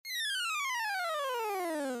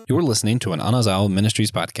You're listening to an Anazao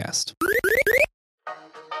Ministries podcast.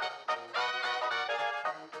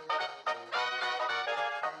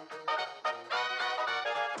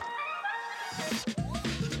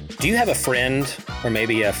 Do you have a friend, or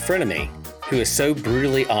maybe a frenemy, who is so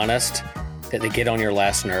brutally honest that they get on your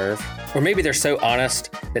last nerve? Or maybe they're so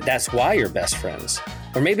honest that that's why you're best friends?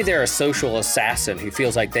 Or maybe they're a social assassin who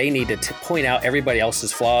feels like they need to point out everybody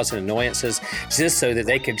else's flaws and annoyances just so that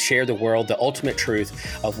they can share the world the ultimate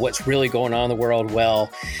truth of what's really going on in the world.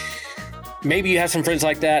 Well, maybe you have some friends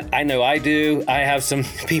like that. I know I do. I have some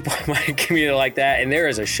people in my community like that, and there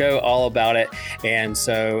is a show all about it. And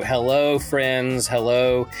so, hello, friends.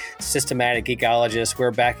 Hello, systematic geekologists.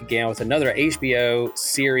 We're back again with another HBO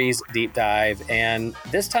series deep dive. And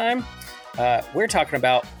this time, we're talking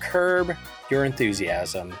about Curb Your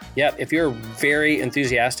Enthusiasm. Yep, if you're very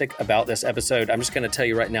enthusiastic about this episode, I'm just going to tell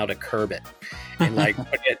you right now to curb it. And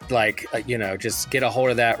just get a hold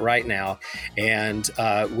of that right now. And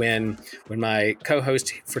when my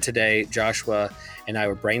co-host for today, Joshua, and I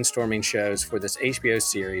were brainstorming shows for this HBO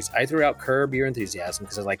series, I threw out Curb Your Enthusiasm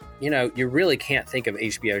because I was like, you really can't think of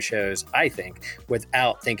HBO shows, I think,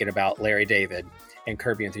 without thinking about Larry David and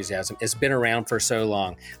Curb Your Enthusiasm. It's been around for so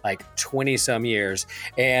long, like 20 some years.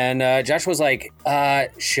 And Josh was like,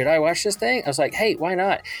 should I watch this thing? I was like, hey, why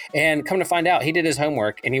not? And come to find out, he did his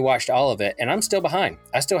homework and he watched all of it. And I'm still behind.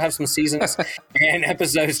 I still have some seasons and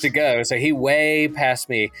episodes to go. So he way passed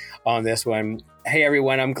me on this one. Hey,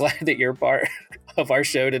 everyone, I'm glad that you're part of our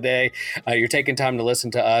show today. You're taking time to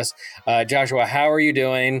listen to us. Joshua, how are you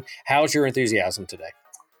doing? How's your enthusiasm today?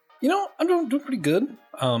 I'm doing pretty good.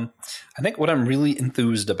 I think what I'm really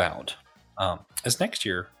enthused about is next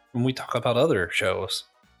year when we talk about other shows,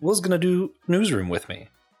 Will's going to do Newsroom with me,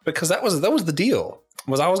 because that was the deal.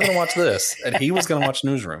 Was I was going to watch this and he was going to watch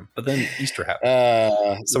Newsroom, but then Easter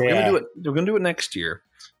happened. So we're going to do it. We're going to do it next year.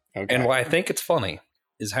 Okay. And why I think it's funny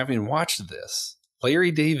is, having watched this,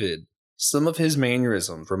 Larry David, some of his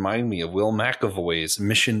mannerisms remind me of Will McAvoy's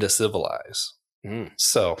Mission to Civilize.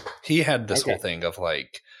 So he had this whole thing of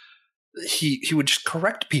like, he would just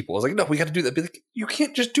correct people. I was like, no, we got to do that. Be like, you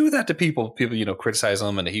can't just do that to people. People, criticize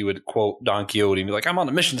him, and he would quote Don Quixote and be like, I'm on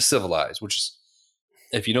a mission to civilize, which is,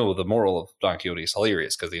 if you know the moral of Don Quixote, is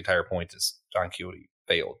hilarious, because the entire point is Don Quixote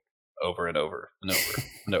failed over and over and over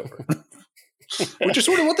and over. Which is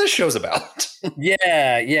sort of what this show's about.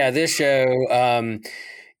 Yeah. This show,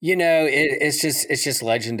 it's just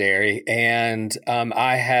legendary. And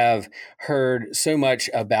I have heard so much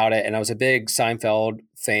about it, and I was a big Seinfeld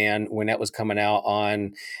fan when that was coming out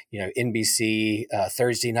on, NBC,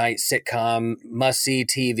 Thursday night sitcom, must-see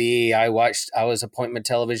TV. I was appointment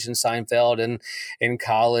television Seinfeld in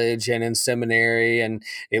college and in seminary, and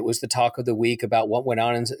it was the talk of the week about what went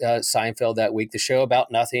on in Seinfeld that week. The show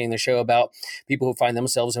about nothing, the show about people who find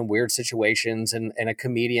themselves in weird situations, and a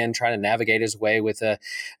comedian trying to navigate his way with a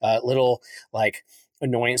little, like,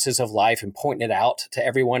 annoyances of life and pointing it out to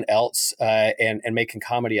everyone else, and making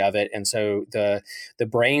comedy of it. And so the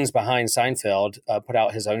brains behind Seinfeld put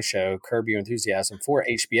out his own show, Curb Your Enthusiasm, for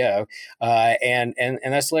HBO, and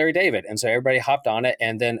that's Larry David. And so everybody hopped on it,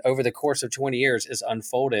 and then over the course of 20 years is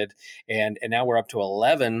unfolded, and now we're up to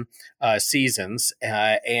 11 seasons,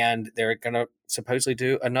 and they're going to supposedly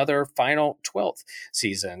do another final 12th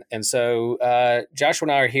season. And so Joshua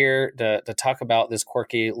and I are here to talk about this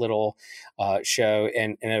quirky little show.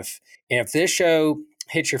 And if this show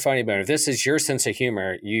hits your funny bone, if this is your sense of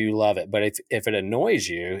humor, you love it. But if it annoys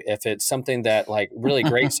you, if it's something that like really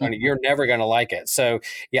grates on you, you're never going to like it. So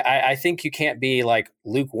yeah, I think you can't be like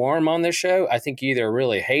lukewarm on this show. I think you either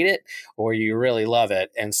really hate it or you really love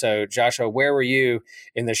it. And so Joshua, where were you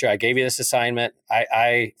in the show? I gave you this assignment.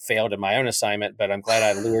 I failed in my own assignment, but I'm glad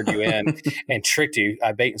I lured you in and tricked you.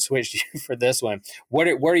 I bait and switched you for this one. What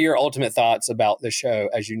are your ultimate thoughts about the show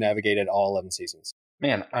as you navigated all 11 seasons?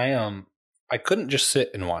 Man, I couldn't just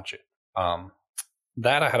sit and watch it.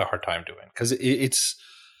 That I had a hard time doing, because it's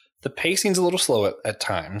the pacing's a little slow at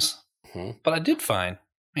times. Mm-hmm. But I did find,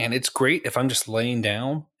 man, it's great if I'm just laying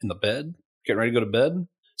down in the bed, getting ready to go to bed.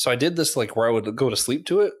 So I did this like where I would go to sleep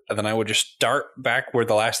to it, and then I would just start back where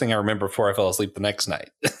the last thing I remember before I fell asleep the next night.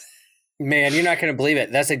 Man, you're not going to believe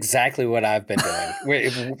it. That's exactly what I've been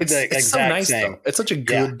doing. It's so nice, though. It's such a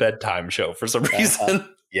good bedtime show for some reason.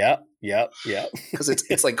 Yep. Because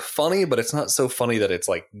it's like funny, but it's not so funny that it's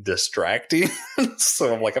like distracting.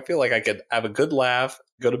 So I'm like, I feel like I could have a good laugh,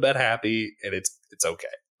 go to bed happy, and it's okay.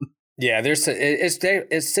 Yeah, it's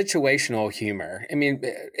situational humor. I mean,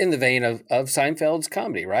 in the vein of Seinfeld's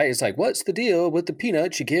comedy, right? It's like, what's the deal with the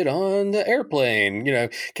peanuts you get on the airplane?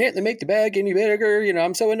 Can't they make the bag any bigger?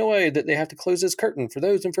 I'm so annoyed that they have to close this curtain for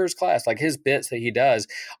those in first class. Like his bits that he does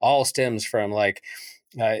all stems from like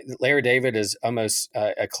Larry David is almost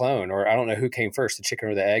a clone, or I don't know who came first, the chicken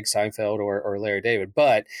or the egg, Seinfeld or Larry David,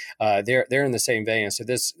 but they're in the same vein. So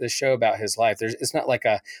this show about his life, it's not like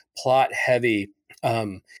a plot heavy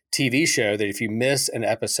TV show that if you miss an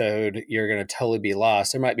episode, you're going to totally be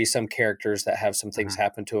lost. There might be some characters that have some things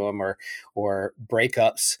happen to them, or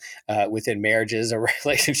breakups within marriages or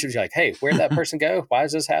relationships. You're like, hey, where'd that person go? Why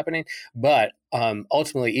is this happening? But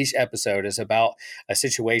ultimately, each episode is about a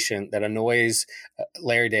situation that annoys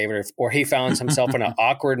Larry David, or he finds himself in an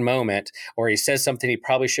awkward moment, or he says something he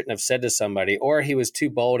probably shouldn't have said to somebody, or he was too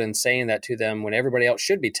bold in saying that to them when everybody else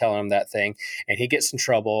should be telling him that thing, and he gets in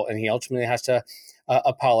trouble, and he ultimately has to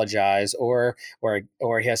apologize, or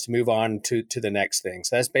he has to move on to the next thing.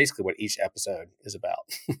 So that's basically what each episode is about.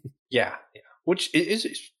 Yeah, which is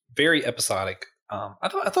very episodic. I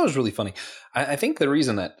thought it was really funny. I think the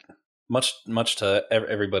reason that much to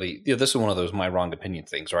everybody, this is one of those my wrong opinion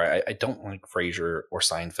things, right? I don't like Frasier or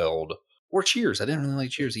Seinfeld or Cheers. I didn't really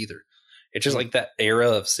like Cheers either. It's just like that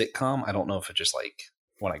era of sitcom. I don't know if it just like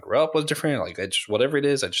when I grew up was different. Like it just, whatever it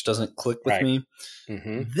is, it just doesn't click with me.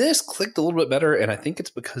 Mm-hmm. This clicked a little bit better, and I think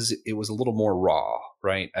it's because it was a little more raw,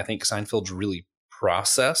 right? I think Seinfeld's really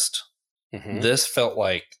processed. Mm-hmm. This felt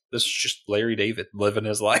like this is just Larry David living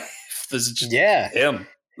his life. This is just him.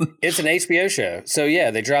 It's an HBO show. So yeah,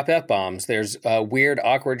 they drop F-bombs. There's weird,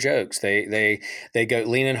 awkward jokes. They go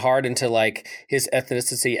leaning hard into like his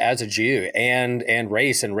ethnicity as a Jew and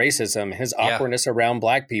race and racism, his awkwardness around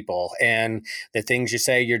black people, and the things you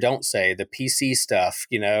say, you don't say, the PC stuff,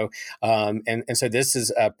 and so this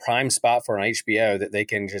is a prime spot for an HBO that they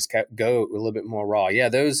can just go a little bit more raw. Yeah,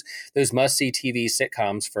 those must-see TV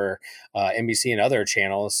sitcoms for NBC and other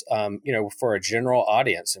channels, for a general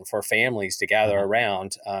audience and for families to gather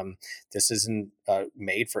around. This isn't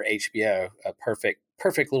made for HBO. A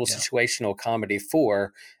perfect little situational comedy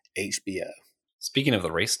for HBO. Speaking of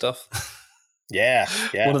the race stuff, yeah.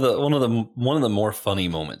 One of the more funny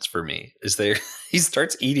moments for me is he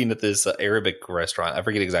starts eating at this Arabic restaurant. I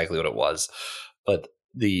forget exactly what it was, but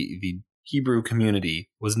the Hebrew community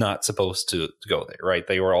was not supposed to go there, right?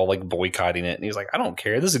 They were all like boycotting it, and he was like, "I don't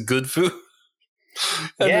care. This is good food."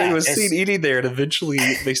 And then he was seen eating there, and eventually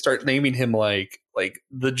they start naming him like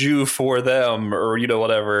the Jew for them, or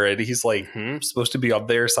whatever. And he's like supposed to be on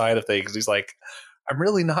their side of things. He's like, I'm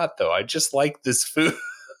really not, though. I just like this food.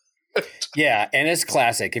 Yeah, and it's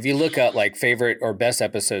classic. If you look up like favorite or best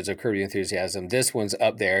episodes of Curb Your Enthusiasm, this one's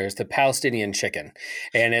up there. It's the Palestinian chicken,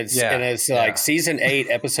 and it's like season 8,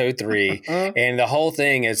 episode 3, and the whole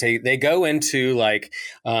thing is they go into like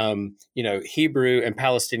Hebrew and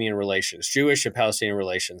Palestinian relations, Jewish and Palestinian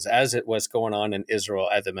relations, as it was going on in Israel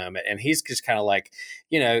at the moment, and he's just kind of like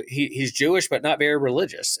he's Jewish but not very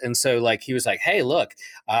religious, and so like he was like, hey, look,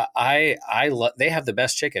 they have the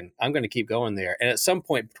best chicken. I'm going to keep going there, and at some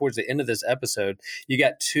point towards the end of this episode, you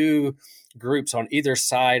got two groups on either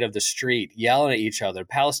side of the street yelling at each other,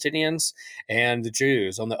 Palestinians and the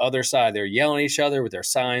Jews on the other side. They're yelling at each other with their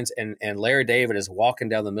signs, and Larry David is walking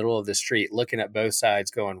down the middle of the street looking at both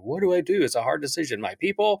sides going, what do I do? It's a hard decision, my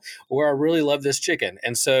people, or I really love this chicken.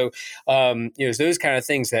 And so it's those kind of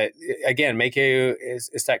things that again make you,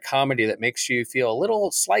 it's that comedy that makes you feel a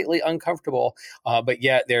little slightly uncomfortable, but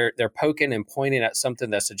yet they're poking and pointing at something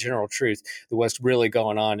that's a general truth, what's really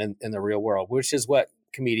going on in the real world, which is what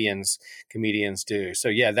comedians do. So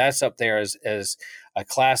yeah, that's up there as a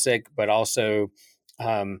classic, but also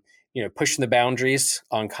pushing the boundaries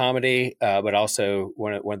on comedy, but also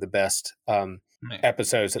one of the best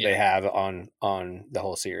episodes that they have on the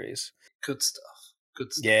whole series. Good stuff.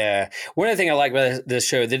 Yeah. One other thing I like about this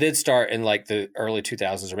show, they did start in like the early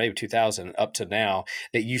 2000s or maybe 2000 up to now,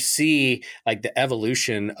 that you see like the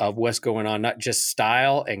evolution of what's going on, not just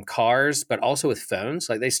style and cars, but also with phones.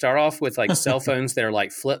 Like they start off with like cell phones that are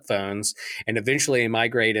like flip phones, and eventually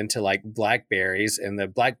migrate into like Blackberries and the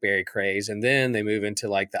Blackberry craze. And then they move into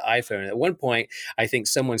like the iPhone. At one point, I think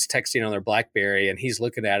someone's texting on their Blackberry and he's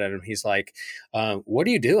looking at it and he's like, what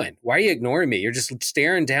are you doing? Why are you ignoring me? You're just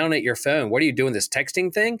staring down at your phone. What are you doing? This texting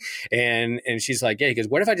thing? And she's like, yeah, he goes,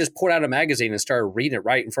 what if I just pulled out a magazine and started reading it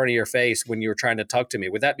right in front of your face when you were trying to talk to me?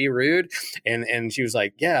 Would that be rude? And she was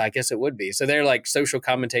like, yeah, I guess it would be. So they're like social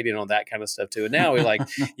commentating on that kind of stuff too. And now we're like,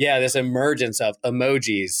 yeah, this emergence of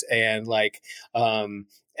emojis and like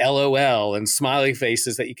LOL and smiley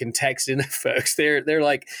faces that you can text into folks. They're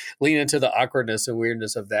like leaning into the awkwardness and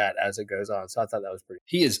weirdness of that as it goes on. So I thought that was pretty.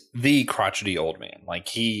 He is the crotchety old man. Like,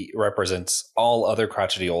 he represents all other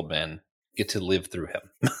crotchety old men get to live through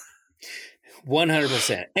him.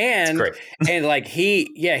 100%. And like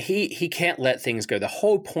he can't let things go. The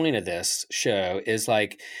whole point of this show is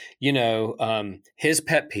like, his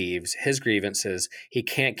pet peeves, his grievances, he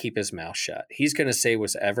can't keep his mouth shut. He's going to say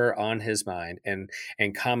what's ever on his mind and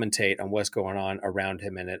commentate on what's going on around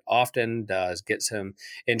him. And it often gets him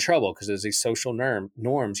in trouble because there's these social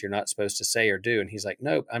norms you're not supposed to say or do. And he's like,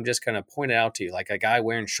 nope, I'm just going to point it out to you. Like a guy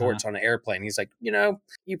wearing shorts on an airplane. He's like,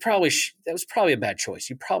 you probably, that was probably a bad choice.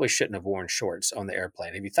 You probably shouldn't have worn shorts on the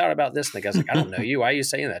airplane. Have you thought about this? And the guy's like, I don't know you. Why are you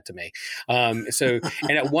saying that to me? And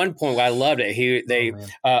at one point, I loved it.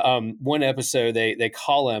 One episode they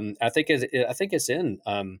call him. I think it's in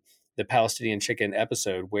the Palestinian chicken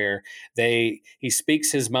episode where he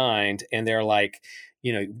speaks his mind, and they're like,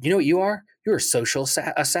 you know what you are? You're a social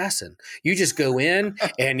assassin. You just go in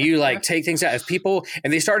and you like take things out of people.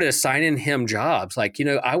 And they started assigning him jobs. Like,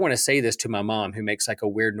 I want to say this to my mom who makes like a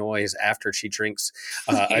weird noise after she drinks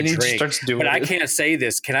a drink, but I can't say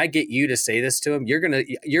this. Can I get you to say this to him?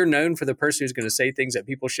 You're known for the person who's going to say things that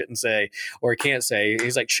people shouldn't say or can't say.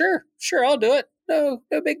 He's like, sure, I'll do it. No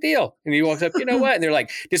big deal. And he walks up, you know what? And they're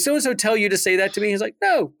like, did so-and-so tell you to say that to me? He's like,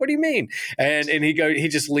 no, what do you mean? And he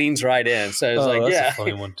just leans right in. So it's like, that's a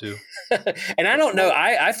funny one too. And I don't know.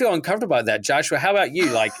 I feel uncomfortable about that. Joshua, how about you?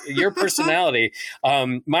 Like your personality,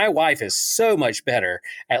 my wife is so much better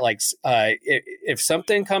at like, if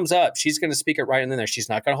something comes up, she's going to speak it right in there. She's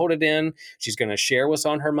not going to hold it in. She's going to share what's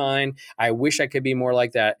on her mind. I wish I could be more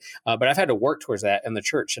like that. But I've had to work towards that in the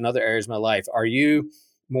church and other areas of my life. Are you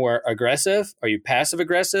more aggressive? Are you passive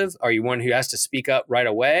aggressive? Are you one who has to speak up right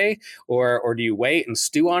away, or do you wait and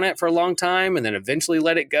stew on it for a long time and then eventually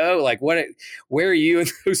let it go? Like where are you in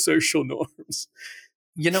those social norms?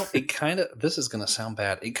 This is going to sound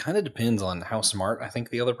bad. It kind of depends on how smart I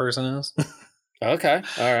think the other person is. Okay.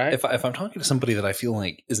 All right. If I'm talking to somebody that I feel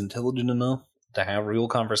like is intelligent enough to have real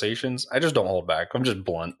conversations, I just don't hold back. I'm just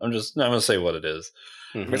blunt. I'm going to say what it is.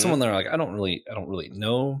 Mm-hmm. But someone that are like, I don't really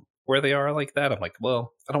know where they are like that, I'm like,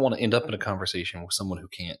 well, I don't want to end up in a conversation with someone who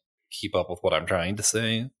can't keep up with what I'm trying to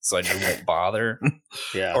say, so I just won't bother.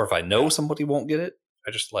 Yeah. Or if I know somebody won't get it,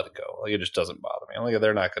 I just let it go. Like, it just doesn't bother me. I'm like,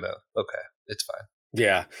 they're not gonna. Okay, it's fine.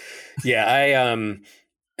 Yeah.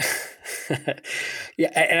 Yeah,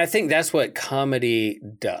 and I think that's what comedy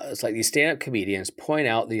does. Like these stand-up comedians point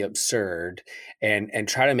out the absurd and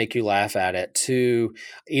try to make you laugh at it, to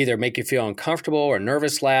either make you feel uncomfortable or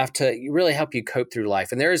nervous laugh, to really help you cope through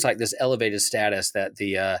life. And there is like this elevated status that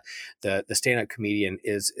the stand-up comedian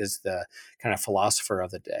is the kind of philosopher of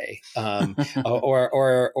the day,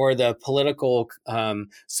 or the political,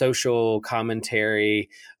 social commentary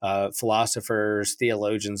philosophers,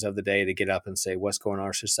 theologians of the day to get up and say what's going on in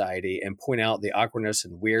our society and point out the awkwardness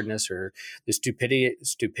and weirdness or the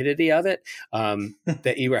stupidity of it,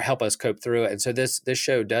 that you help us cope through it. And so this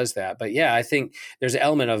show does that. But yeah, I think there's an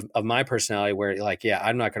element of my personality where like, yeah,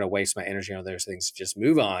 I'm not going to waste my energy on those things. Just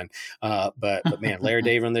move on. But man, Larry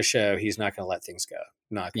David on the show, he's not going to let things go.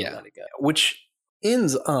 Not going to let it go. Which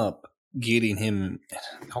ends up getting him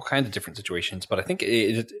all kinds of different situations. But I think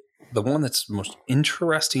the one that's most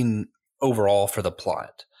interesting overall for the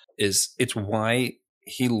plot is it's why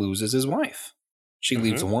he loses his wife. She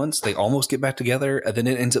leaves once, they almost get back together, and then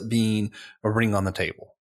it ends up being a ring on the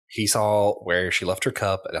table. He saw where she left her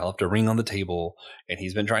cup and left a ring on the table, and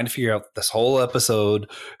he's been trying to figure out this whole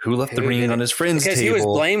episode who left the ring on his friend's table. He was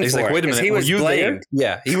blamed he's for like, wait a minute, were you there?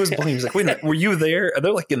 Yeah, he was blamed. He's like, wait a minute, were you there? And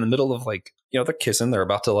they're like in the middle of like, they're kissing. They're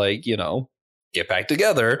about to like, get back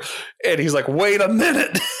together. And he's like, wait a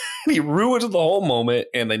minute. He ruins the whole moment,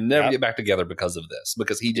 and they never get back together because of this,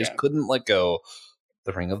 because he just couldn't let go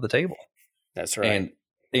the ring of the table. That's right.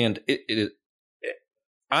 And it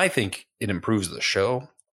I think it improves the show.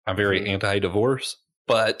 I'm very anti-divorce,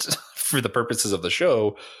 but for the purposes of the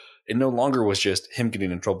show, it no longer was just him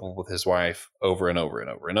getting in trouble with his wife over and over and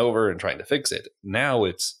over and over and trying to fix it. Now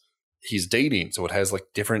he's dating, so it has like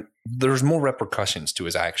there's more repercussions to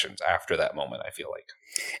his actions after that moment, I feel like.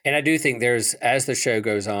 And I do think as the show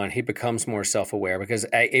goes on, he becomes more self-aware, because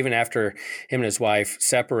even after him and his wife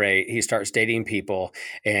separate, he starts dating people,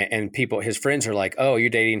 and people, his friends are like, oh, you're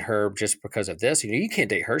dating her just because of this? You can't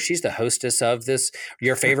date her. She's the hostess of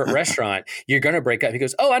your favorite restaurant. You're going to break up. He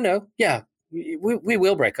goes, oh, I know. Yeah. we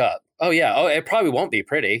will break up. Oh yeah. Oh, it probably won't be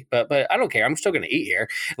pretty, but I don't care. I'm still going to eat here.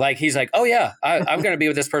 Like he's like, oh yeah, I'm going to be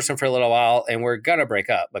with this person for a little while, and we're going to break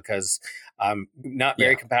up because I'm not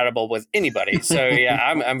very compatible with anybody. So yeah,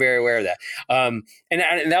 I'm very aware of that. And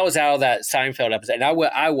that was out of that Seinfeld episode. And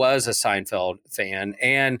I was a Seinfeld fan,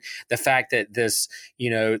 and the fact that this,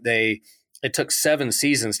 it took 7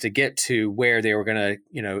 seasons to get to where they were going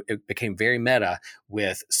to, it became very meta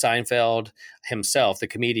with Seinfeld himself, the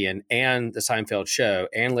comedian, and the Seinfeld show,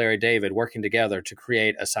 and Larry David working together to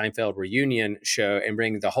create a Seinfeld reunion show and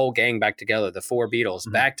bring the whole gang back together, the 4 Beatles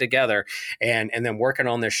back together, and then working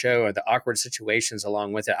on their show and the awkward situations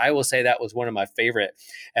along with it. I will say that was one of my favorite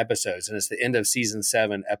episodes, and it's the end of season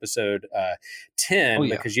 7, episode 10,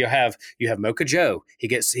 because you have Mocha Joe. He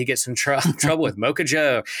gets in trouble with Mocha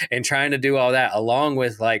Joe and trying to do all that, along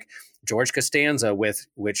with like George Costanza,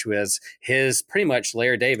 which was his pretty much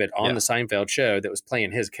Larry David on the Seinfeld show that was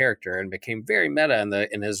playing his character and became very meta,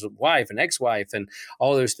 and his wife and ex-wife and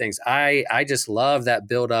all those things. I just love that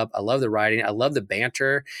build up. I love the writing. I love the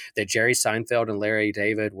banter that Jerry Seinfeld and Larry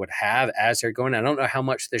David would have as they're going. I don't know how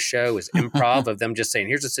much this show is improv of them just saying,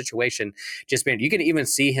 here's a situation, just being, you can even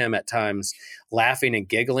see him at times laughing and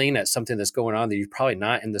giggling at something that's going on that you're probably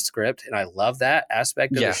not in the script. And I love that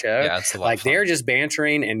aspect of the show. Yeah, it's a lot like of fun. They're just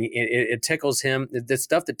bantering, and it tickles him. The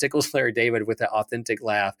stuff that tickles Larry David with that authentic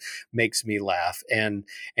laugh makes me laugh. And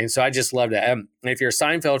so I just love that. If you're a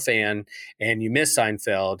Seinfeld fan and you miss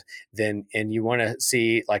Seinfeld, and you want to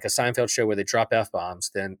see like a Seinfeld show where they drop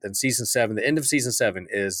F-bombs, then season 7, the end of season 7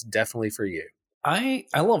 is definitely for you. I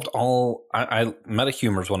loved meta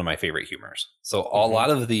humor is one of my favorite humors. So a lot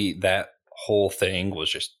of that whole thing was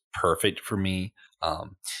just perfect for me.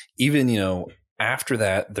 Even, after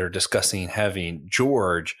that, they're discussing having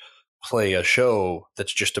George play a show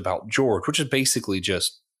that's just about George, which is basically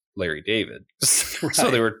just Larry David. Right. So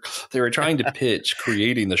they were trying to pitch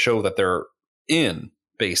creating the show that they're in,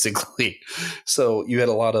 basically. So you had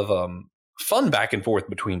a lot of fun back and forth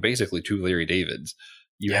between basically 2 Larry Davids.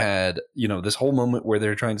 You had, this whole moment where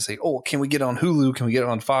they're trying to say, oh, can we get on Hulu? Can we get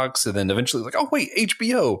on Fox? And then eventually like, oh, wait,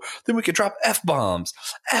 HBO. Then we could drop F-bombs.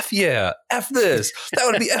 F yeah. F this. That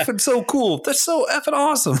would be effing so cool. That's so effing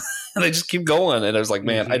awesome. And they just keep going. And I was like,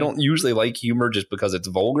 man, I don't usually like humor just because it's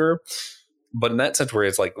vulgar. But in that sense where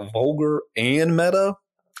it's like vulgar and meta,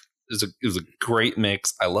 it was a great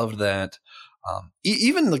mix. I loved that.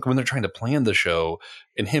 Even like when they're trying to plan the show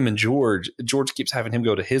and him and George keeps having him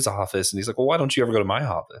go to his office and he's like, well, why don't you ever go to my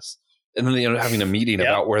office? And then they end up having a meeting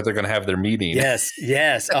about where they're going to have their meeting.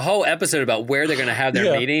 Yes. A whole episode about where they're going to have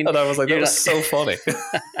their meeting. And I was like, that was so funny.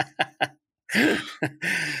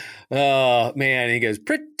 Oh man, and he goes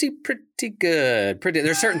pretty good.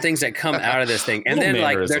 There's certain things that come out of this thing, and then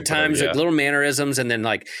like there are times like little mannerisms, and then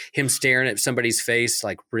like him staring at somebody's face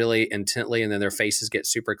like really intently, and then their faces get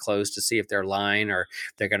super close to see if they're lying or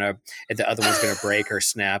if the other one's gonna break or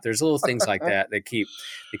snap. There's little things like that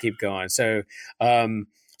keep going. So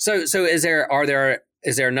is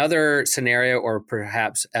there another scenario or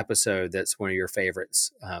perhaps episode that's one of your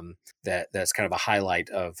favorites that's kind of a highlight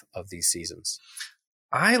of these seasons?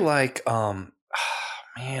 I like, I'm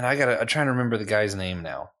trying to remember the guy's name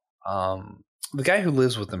now. The guy who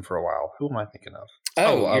lives with them for a while. Who am I thinking of?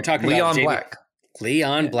 You're talking Leon about Black.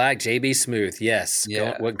 Leon Black, JB Smoove. Yes.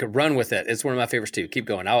 Yeah. Run with it. It's one of my favorites too. Keep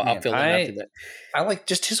going. I'll fill in after that. I like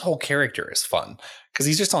just his whole character is fun because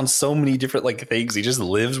he's just on so many different like things. He just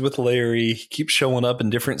lives with Larry. He keeps showing up in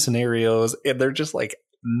different scenarios and they're just like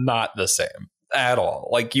not the same at all.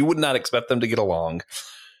 Like you would not expect them to get along.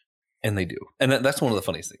 And they do. And that's one of the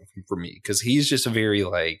funniest things for me because he's just a very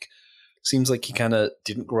like, seems like he kind of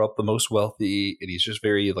didn't grow up the most wealthy and he's just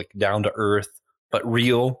very like down to earth, but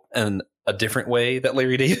real and a different way that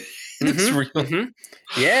Larry David is real.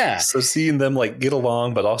 Mm-hmm. Yeah. So seeing them like get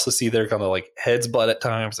along, but also see their kind of like heads butt at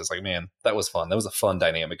times. It's like, man, that was fun. That was a fun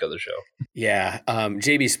dynamic of the show. Yeah.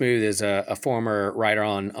 JB Smoove is a former writer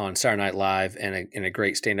on Saturday Night Live and a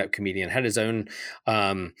great stand-up comedian. Had his own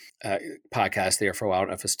podcast there for a while. I don't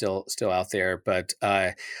know if it's still out there, but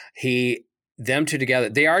them two together,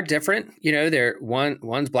 they are different. They're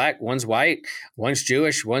one's black, one's white, one's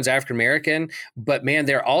Jewish, one's African American. But man,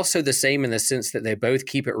 they're also the same in the sense that they both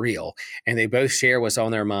keep it real and they both share what's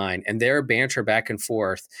on their mind. And their banter back and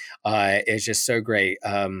forth is just so great.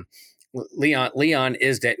 Leon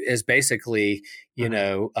is basically,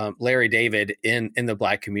 Larry David in the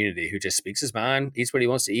black community who just speaks his mind, eats what he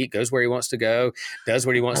wants to eat, goes where he wants to go, does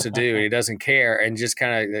what he wants to do, and he doesn't care, and just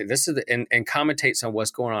kind of and commentates on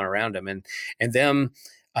what's going on around him, and them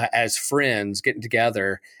as friends getting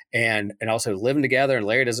together and also living together, and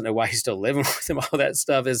Larry doesn't know why he's still living with him. All that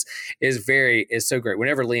stuff is so great.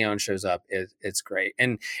 Whenever Leon shows up, it's great.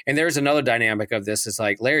 And there's another dynamic of this is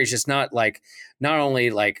like Larry's just not only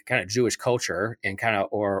like kind of Jewish culture and kind of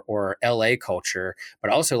or LA culture,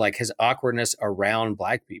 but also like his awkwardness around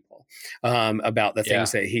Black people, about the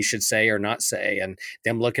things that he should say or not say, and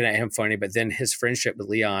them looking at him funny. But then his friendship with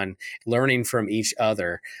Leon, learning from each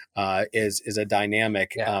other, is a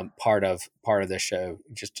dynamic part of the show.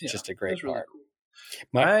 Just a great part.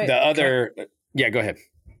 Really cool. Go ahead.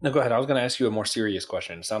 No, go ahead. I was going to ask you a more serious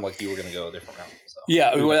question. It sounded like you were going to go a different route. So.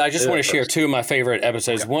 Yeah, well, I just want to share two of my favorite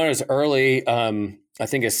episodes. Okay. One is early. I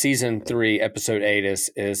think it's season 3, episode 8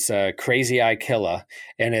 is Crazy Eye Killa,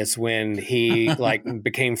 and it's when he like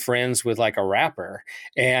became friends with like a rapper,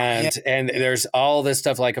 and there's all this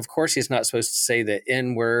stuff. Like, of course, he's not supposed to say the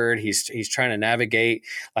N word. He's trying to navigate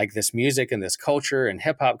like this music and this culture and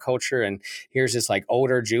hip hop culture, and here's this like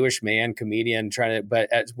older Jewish man comedian trying to.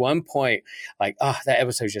 But at one point, like, that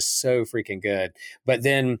episode is just so freaking good. But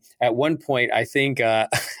then at one point, I think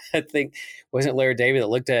wasn't Larry David that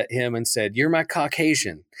looked at him and said, "You're my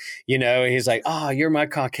Caucasian," and he's like, "Oh, you're my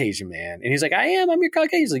Caucasian, man." And he's like, I'm your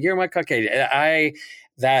Caucasian. He's like, "You're my Caucasian."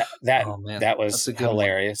 That was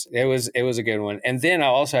hilarious. It was a good one. And then I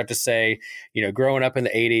also have to say, growing up in the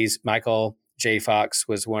 80s, Michael J. Fox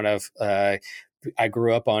was one of, I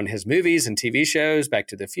grew up on his movies and TV shows, Back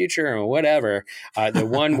to the Future and whatever. The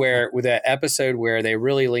one with the episode where they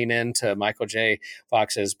really lean into Michael J.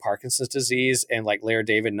 Fox's Parkinson's disease and like Larry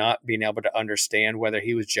David not being able to understand whether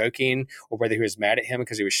he was joking or whether he was mad at him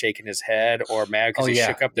because he was shaking his head or mad because he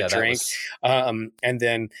shook up the drink. And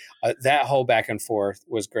then that whole back and forth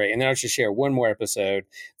was great. And then I'll just share one more episode,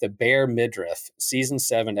 The Bare Midriff, season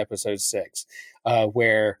 7, episode 6,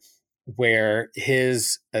 where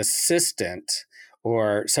his assistant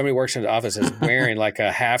or somebody works in the office is wearing like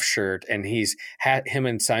a half shirt, and him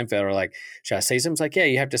and Seinfeld are like, "Should I say something?" It's like, "Yeah,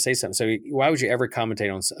 you have to say something." So why would you ever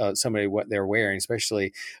commentate on somebody what they're wearing,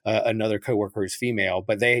 especially another coworker who's female?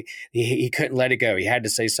 But he couldn't let it go. He had to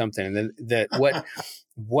say something. And then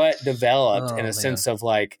what developed in a sense of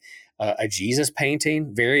like a Jesus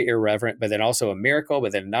painting, very irreverent, but then also a miracle,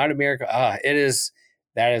 but then not a miracle. That is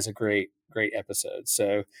a great episode.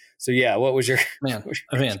 So yeah, what was your man?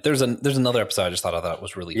 There's another episode I just thought of that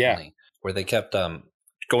was really funny, where they kept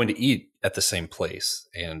going to eat at the same place,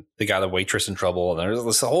 and they got a waitress in trouble, and there's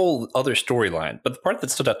this whole other storyline. But the part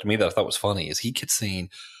that stood out to me that I thought was funny is he kept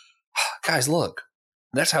saying, "Guys, look,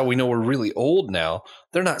 that's how we know we're really old now.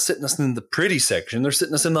 They're not sitting us in the pretty section; they're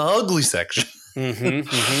sitting us in the ugly section."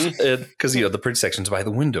 Because the pretty section's by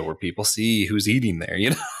the window where people see who's eating there.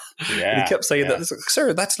 And he kept saying that, like,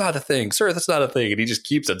 "Sir, that's not a thing. Sir, that's not a thing." And he just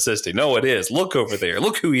keeps insisting, "No, it is. Look over there.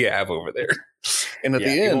 Look who you have over there." And at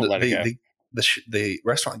the end, the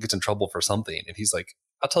restaurant gets in trouble for something, and he's like,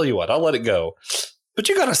 "I'll tell you what, I'll let it go, but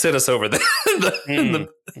you got to sit us over there in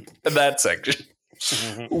that section."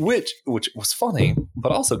 Which was funny,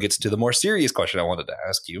 but also gets to the more serious question I wanted to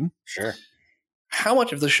ask you. Sure. How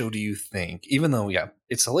much of the show do you think, even though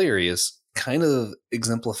it's hilarious, kind of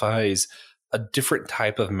exemplifies a different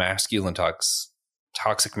type of masculine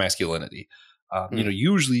toxic masculinity?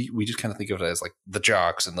 Usually we just kind of think of it as like the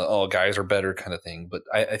jocks and the guys are better kind of thing. But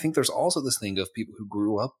I think there's also this thing of people who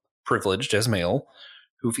grew up privileged as male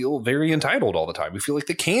who feel very entitled all the time. Who feel like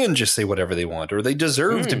they can just say whatever they want or they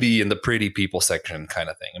deserve to be in the pretty people section kind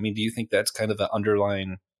of thing. I mean, do you think that's kind of the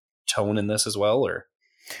underlying tone in this as well, or?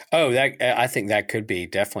 I think that could be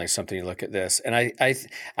definitely something you look at this. And I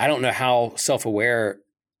don't know how self-aware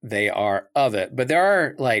they are of it, but there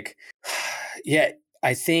are like,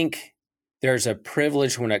 I think there's a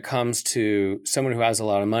privilege when it comes to someone who has a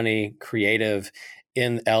lot of money, creative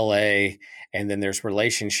in LA, and then there's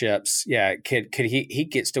relationships. He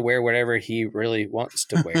gets to wear whatever he really wants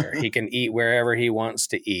to wear. He can eat wherever he wants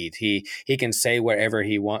to eat. He can say whatever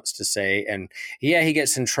he wants to say. And he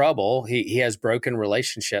gets in trouble. He has broken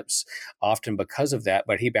relationships often because of that,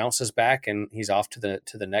 but he bounces back and he's off to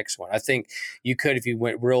the next one. I think you could, if you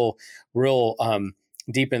went real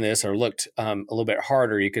deep in this or looked a little bit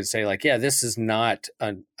harder, you could say like, this is not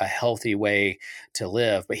a healthy way to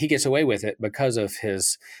live, but he gets away with it because of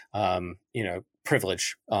his,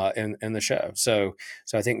 privilege in the show. So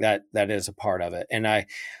I think that is a part of it. And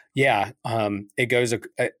it goes,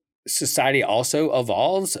 society also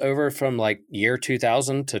evolves over from like year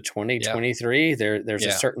 2000 to 2023. There's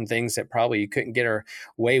a certain things that probably you couldn't get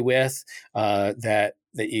away with, that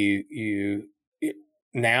you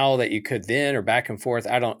now that you could then, or back and forth.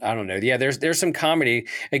 I don't know. Yeah, there's some comedy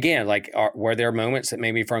again, like were there moments that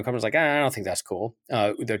made me for uncomfortable? Like, I don't think that's cool.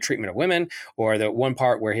 The treatment of women, or the one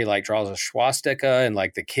part where he like draws a swastika and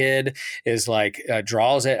like the kid is like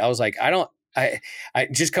draws it. I was like, I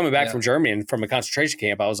just coming back from Germany and from a concentration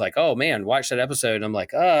camp, I was like, oh man, watch that episode. And I'm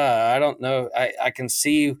like, I don't know. I can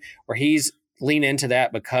see where he's lean into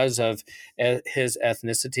that because of his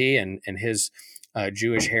ethnicity and his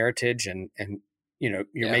Jewish heritage, and you're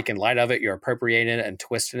making light of it, you're appropriating it and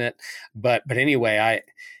twisting it. But anyway,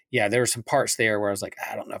 there were some parts there where I was like,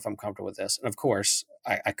 I don't know if I'm comfortable with this. And of course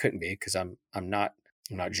I couldn't be, because I'm not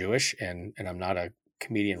Jewish, and I'm not a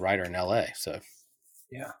comedian writer in LA. So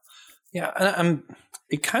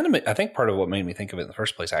I think part of what made me think of it in the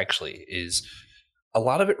first place actually is a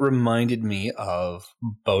lot of it reminded me of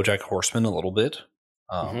BoJack Horseman a little bit.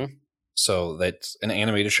 So that's an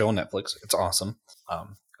animated show on Netflix. It's awesome.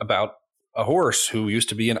 About a horse who used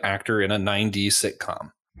to be an actor in a 90s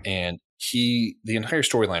sitcom. And the entire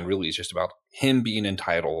storyline really is just about him being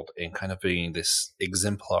entitled and kind of being this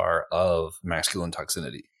exemplar of masculine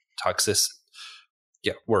toxicity.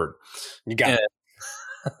 Yeah, word. You got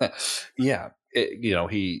it. Yeah.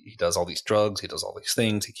 He does all these drugs. He does all these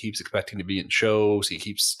things. He keeps expecting to be in shows. He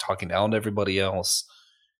keeps talking down to everybody else.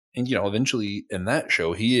 And, eventually in that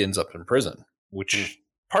show, he ends up in prison, which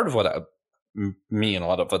part of what me and a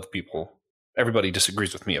lot of other people, everybody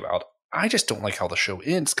disagrees with me about. I just don't like how the show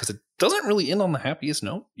ends, because it doesn't really end on the happiest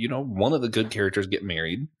note. One of the good characters get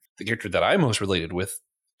married. The character that I'm most related with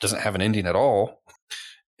doesn't have an ending at all.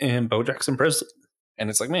 And BoJack's in prison. And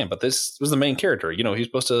it's like, man, but this was the main character. He's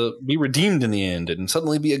supposed to be redeemed in the end and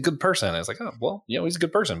suddenly be a good person. And it's like, oh, well, he's a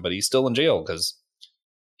good person, but he's still in jail because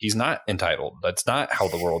he's not entitled. That's not how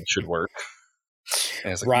the world should work.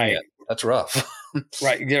 And it's like, right. Man, that's rough.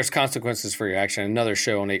 Right. There's consequences for your action. Another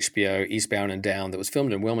show on HBO, Eastbound and Down, that was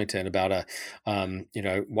filmed in Wilmington about a,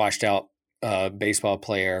 washed out baseball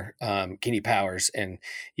player, Kenny Powers. And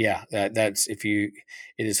that's, it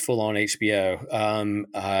is full on HBO.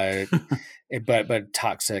 But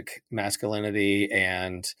toxic masculinity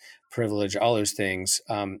and privilege, all those things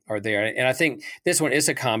are there. And I think this one is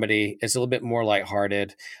a comedy. It's a little bit more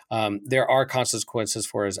lighthearted. There are consequences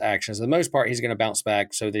for his actions. For the most part, he's going to bounce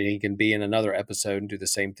back so that he can be in another episode and do the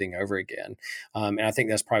same thing over again. And I think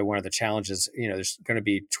that's probably one of the challenges. There's going to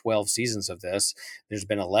be 12 seasons of this. There's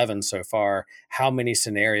been 11 so far. How many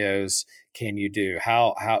scenarios can you do?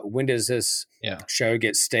 When does this show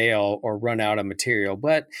get stale or run out of material?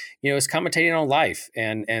 But it's commentating on life,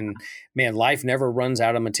 and man, life never runs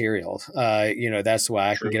out of material. That's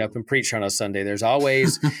why I can get up and preach on a Sunday. There's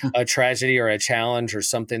always a tragedy or a challenge or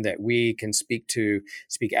something that we can speak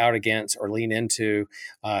out against, or lean into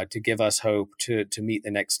to give us hope to meet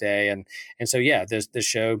the next day. And so this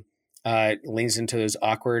show leans into those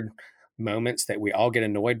awkward moments that we all get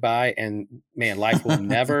annoyed by, and man, life will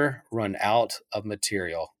never run out of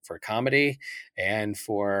material for comedy and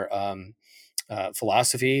for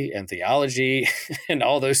philosophy and theology and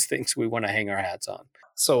all those things we want to hang our hats on.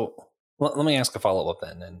 So let me ask a follow-up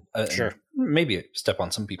then, and sure, maybe step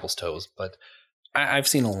on some people's toes, but I've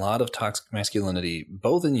seen a lot of toxic masculinity,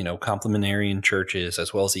 both in complementarian churches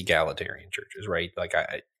as well as egalitarian churches, right? Like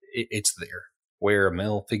it's there, where a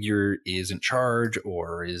male figure is in charge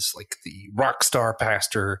or is like the rock star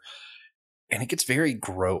pastor, and it gets very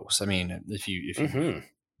gross. I mean, if you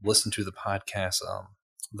listen to the podcast,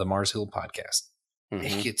 the Mars Hill podcast,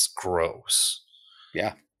 it gets gross.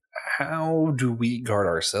 Yeah. How do we guard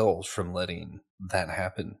ourselves from letting that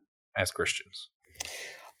happen as Christians?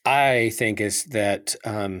 I think is that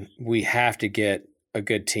we have to get a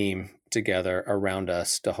good team together around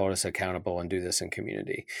us to hold us accountable and do this in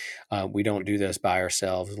community. We don't do this by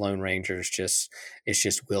ourselves. Lone Rangers it's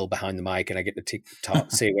just Will behind the mic, and I get to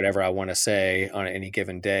say whatever I want to say on any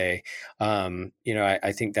given day.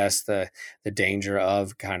 I think that's the danger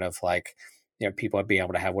of kind of like, people being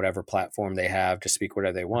able to have whatever platform they have to speak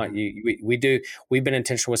whatever they want. We've been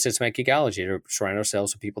intentional with systematic ecology to surround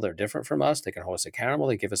ourselves with people that are different from us. They can hold us accountable.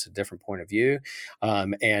 They give us a different point of view.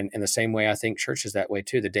 And in the same way, I think church is that way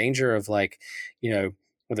too. The danger of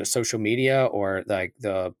whether it's social media or like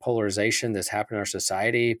the polarization that's happened in our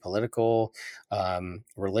society, political,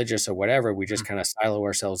 religious, or whatever, we just kind of silo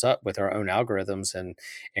ourselves up with our own algorithms, and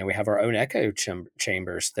we have our own echo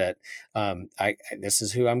chambers that this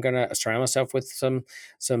is who I'm going to surround myself with, some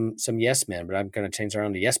yes men, but I'm going to change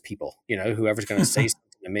around to yes people, whoever's going to say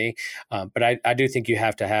something to me. But I do think you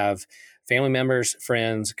have to have family members,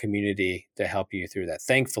 friends, community to help you through that.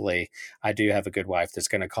 Thankfully, I do have a good wife that's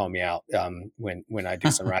going to call me out when I do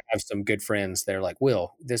something. I have some good friends. They're like,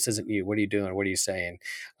 Will, this isn't you. What are you doing? What are you saying?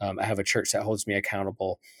 I have a church that holds me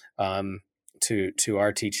accountable to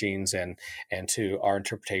our teachings and to our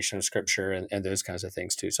interpretation of scripture and those kinds of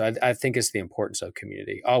things too. So I think it's the importance of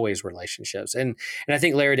community, always relationships. And I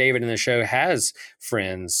think Larry David in the show has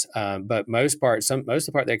friends, but most of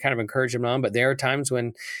the part they kind of encourage him on, but there are times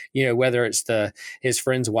when, whether it's his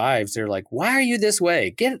friends' wives, they're like, why are you this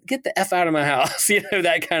way? Get the F out of my house.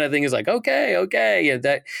 That kind of thing is like, okay.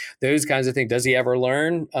 And those kinds of things. Does he ever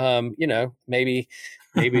learn?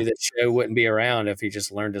 Maybe the show wouldn't be around if he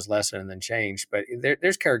just learned his lesson and then changed. But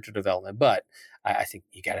there's character development. But I think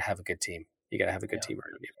you got to have a good team. You got to have a good team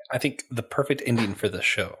around you. I think the perfect ending for the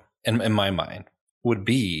show, in my mind, would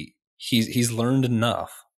be he's learned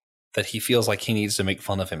enough that he feels like he needs to make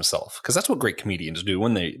fun of himself. Because that's what great comedians do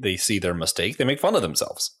when they see their mistake. They make fun of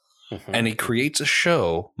themselves. Mm-hmm. And he creates a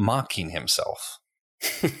show mocking himself.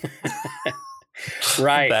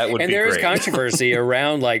 Right. That would and be there great. is controversy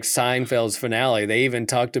around like Seinfeld's finale. They even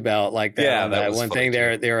talked about like that. Yeah, that one thing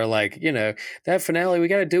there. They were like, that finale, we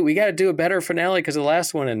got to do a better finale because of the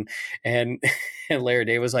last one. And Larry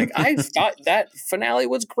David was like, I thought that finale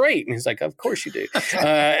was great. And he's like, of course you do.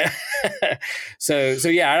 So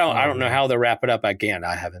yeah, I don't know how they'll wrap it up. Again,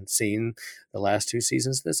 I haven't seen the last 2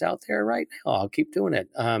 seasons that's out there right now. I'll keep doing it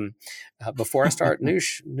before I start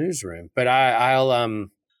Newsroom. But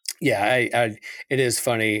it is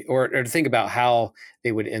funny, or to think about how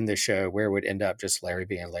they would end the show, where it would end up just Larry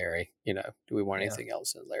being Larry. Do we want anything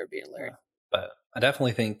else than Larry being Larry? But I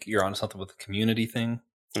definitely think you're on something with the community thing.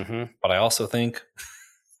 Mm-hmm. But I also think,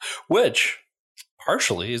 which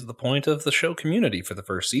partially is the point of the show Community for the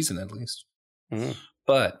first season, at least. Mm-hmm.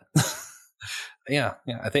 But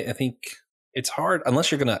I think it's hard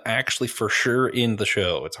unless you're going to actually for sure end the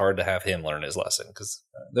show. It's hard to have him learn his lesson because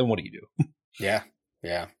then what do you do? Yeah.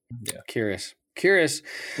 Curious.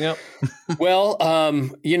 Yep. Well,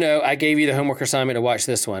 I gave you the homework assignment to watch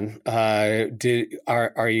this one. Are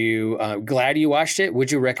you glad you watched it?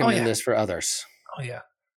 Would you recommend this for others? Oh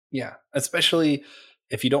yeah. Especially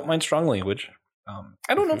if you don't mind strong language.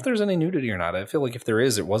 I don't know if there's any nudity or not. I feel like if there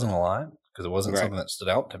is, it wasn't a lot because it wasn't something that stood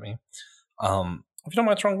out to me. If you don't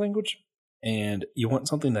mind strong language and you want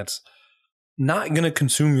something that's not going to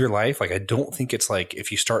consume your life. Like, I don't think it's like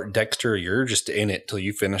if you start Dexter, you're just in it till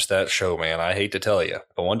you finish that show, man. I hate to tell you,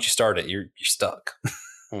 but once you start it, you're stuck.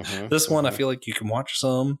 Mm-hmm. This one, I feel like you can watch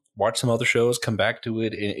some other shows, come back to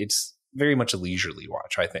it. It's very much a leisurely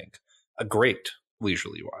watch, I think. A great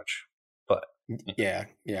leisurely watch. But yeah,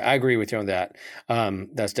 I agree with you on that.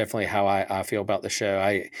 That's definitely how I feel about the show.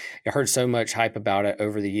 I heard so much hype about it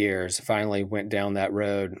over the years. Finally went down that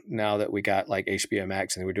road. Now that we got like HBO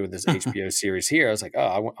Max and we're doing this HBO series here, I was like,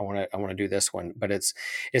 oh, I want to do this one. But it's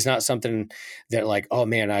not something that like, oh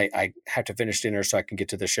man, I have to finish dinner so I can get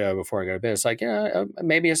to the show before I go to bed. It's like,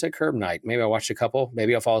 maybe it's a curb night. Maybe I'll watch a couple.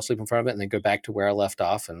 Maybe I'll fall asleep in front of it and then go back to where I left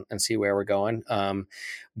off and see where we're going.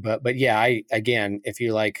 But yeah, if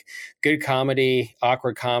you like good comedy,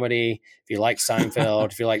 awkward comedy, if you like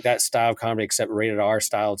Seinfeld, if you like that style of comedy, except rated R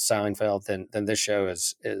style Seinfeld, then this show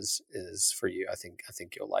is for you. I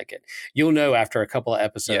think you'll like it. You'll know after a couple of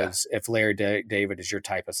episodes if Larry David is your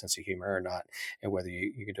type of sense of humor or not, and whether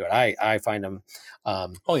you can do it. I find him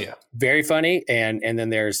very funny, and then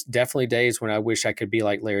there's definitely days when I wish I could be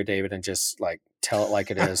like Larry David and just like tell it like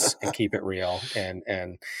it is and keep it real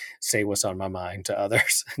and say what's on my mind to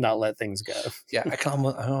others, not let things go. Yeah,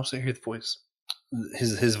 I also hear the voice.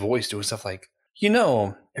 His voice doing stuff like,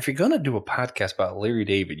 if you're gonna do a podcast about Larry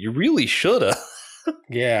David, you really should have.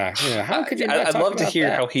 Yeah. How could you? I'd love to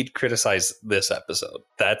hear how he'd criticize this episode.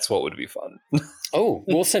 That's what would be fun. Oh,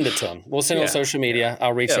 we'll send it to him. We'll send it on social media.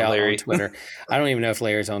 I'll reach out Larry. On Twitter. I don't even know if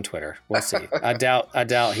Larry's on Twitter. We'll see. I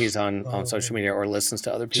doubt he's on social media or listens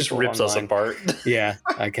to other people. Just rips us apart. Yeah,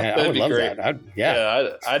 I can. I would love great.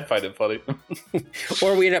 That. I'd find it funny.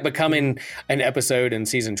 Or we end up becoming an episode in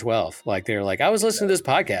season 12. Like they're like, I was listening to this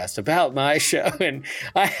podcast about my show, and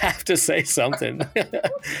I have to say something.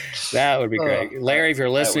 That would be great. Larry, if you're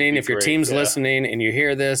listening, if your team's listening and you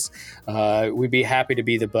hear this, we'd be happy to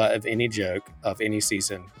be the butt of any joke of any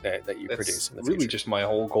season that you produce in the future. Really just my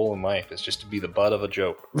whole goal in life is just to be the butt of a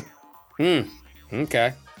joke.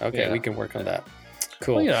 Okay, we can work on that.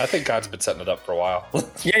 Cool. Well, I think God's been setting it up for a while.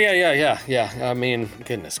 Yeah. I mean,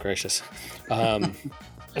 goodness gracious.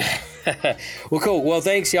 Well, cool. Well,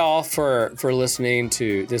 thanks y'all for listening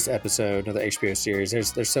to this episode of the HBO series.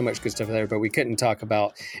 There's so much good stuff there, but we couldn't talk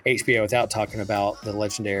about HBO without talking about the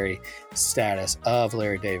legendary status of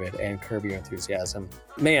Larry David and Curb Your Enthusiasm.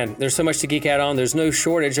 Man, there's so much to geek out on. There's no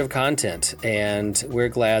shortage of content, and we're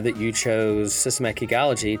glad that you chose Systematic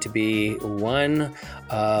Geekology to be one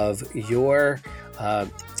of your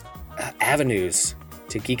avenues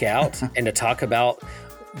to geek out and to talk about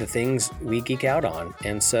the things we geek out on.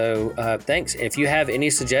 And so thanks. If you have any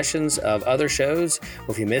suggestions of other shows,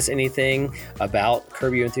 or if you miss anything about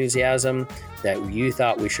Curb Your Enthusiasm that you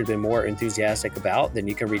thought we should have been more enthusiastic about, then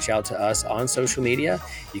you can reach out to us on social media.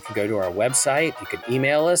 You can go to our website. You can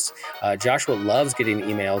email us. Joshua loves getting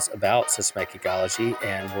emails about Systematic Geekology,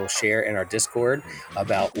 and we'll share in our Discord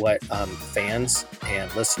about what fans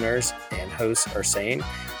and listeners and hosts are saying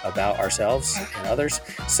about ourselves and others.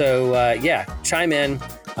 So chime in.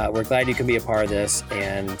 We're glad you can be a part of this.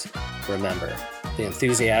 And remember, the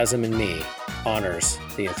enthusiasm in me honors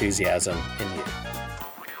the enthusiasm in you.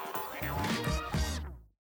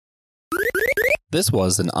 This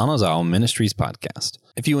was an Anazao Ministries podcast.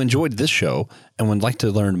 If you enjoyed this show and would like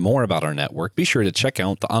to learn more about our network, be sure to check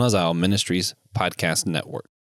out the Anazao Ministries Podcast Network.